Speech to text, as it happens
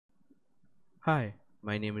Hi,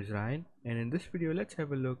 my name is Ryan, and in this video let's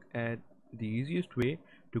have a look at the easiest way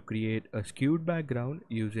to create a skewed background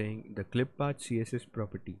using the clipart CSS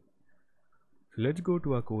property. So let's go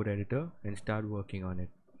to our code editor and start working on it.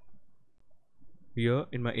 Here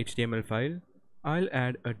in my HTML file, I'll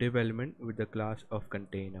add a div element with the class of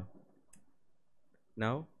container.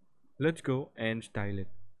 Now let's go and style it.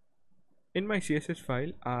 In my CSS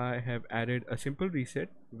file, I have added a simple reset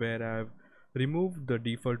where I've removed the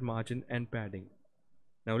default margin and padding.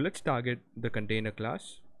 Now let's target the container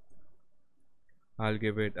class. I'll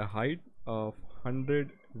give it a height of 100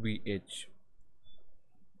 VH.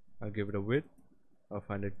 I'll give it a width of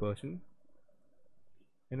 100%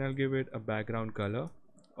 and I'll give it a background color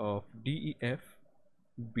of DEF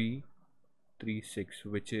B36,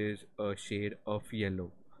 which is a shade of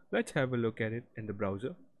yellow. Let's have a look at it in the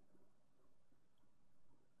browser.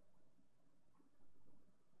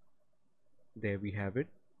 There we have it.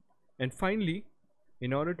 And finally,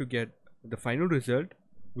 in order to get the final result,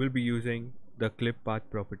 we'll be using the clip path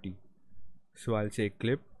property. So I'll say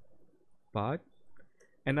clip path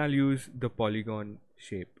and I'll use the polygon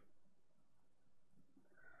shape.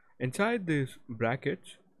 Inside these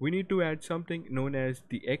brackets, we need to add something known as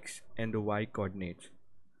the X and the Y coordinates.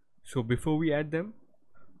 So before we add them,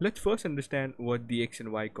 let's first understand what the X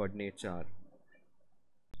and Y coordinates are.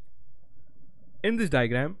 In this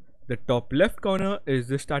diagram, the top left corner is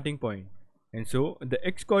the starting point, and so the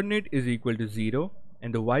X coordinate is equal to 0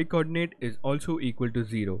 and the Y coordinate is also equal to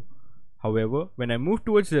 0. However, when I move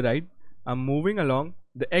towards the right, I'm moving along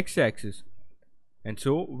the X axis, and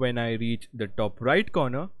so when I reach the top right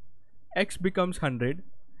corner, X becomes 100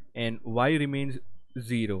 and Y remains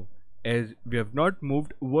 0, as we have not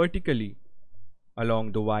moved vertically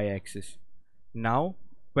along the Y axis. Now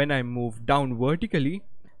when I move down vertically,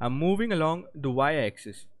 I'm moving along the Y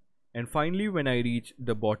axis, and finally when I reach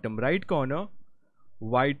the bottom right corner,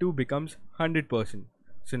 Y2 becomes 100%.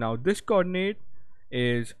 So now this coordinate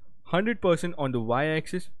is 100% on the Y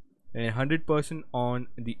axis and 100% on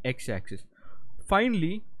the X axis.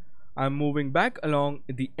 Finally, I'm moving back along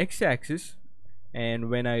the X axis, and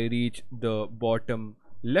when I reach the bottom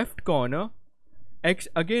left corner, X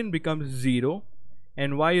again becomes 0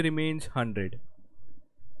 and Y remains 100.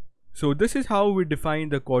 So this is how we define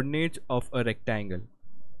the coordinates of a rectangle.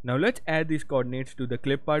 Now let's add these coordinates to the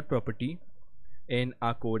clipart property in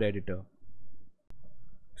our code editor.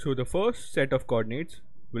 So the first set of coordinates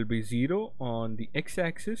will be 0 on the X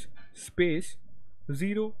axis space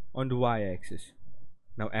 0 on the Y axis.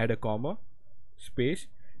 Now add a comma, space,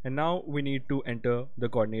 and now we need to enter the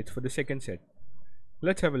coordinates for the second set.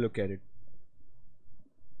 Let's have a look at it.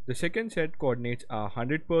 The second set coordinates are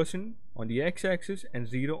 100% on the X axis and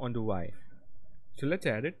 0 on the Y. So let's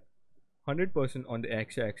add it. 100% on the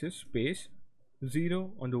X axis space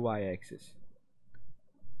 0 on the Y axis.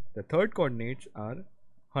 The third coordinates are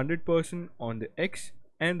 100% on the X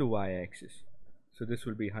and the Y axis. So this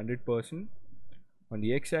will be 100% on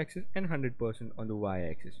the X axis and 100% on the Y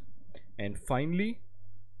axis. And finally,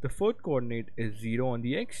 the fourth coordinate is 0 on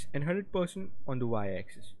the X and 100% on the Y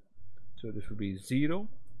axis. So this will be 0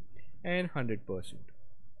 and 100%.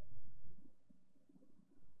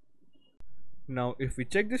 Now if we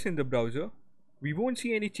check this in the browser, we won't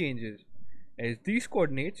see any changes, as these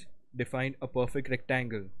coordinates define a perfect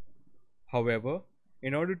rectangle. However,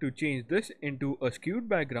 in order to change this into a skewed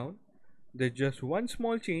background, there's just one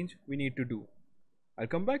small change we need to do. I'll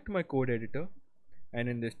come back to my code editor, and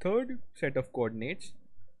in this third set of coordinates,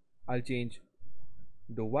 I'll change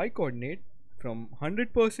the Y coordinate from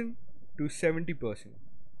 100% to 70%.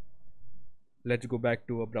 Let's go back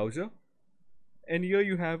to our browser, and here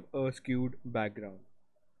you have a skewed background.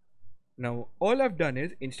 Now all I've done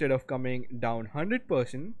is, instead of coming down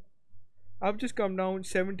 100%, I've just come down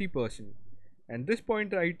 70%, and this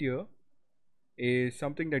point right here is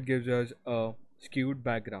something that gives us a skewed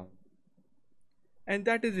background. And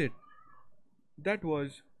that is it. That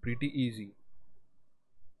was pretty easy.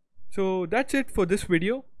 So that's it for this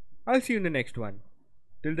video. I'll see you in the next one.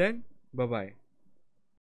 Till then, bye bye.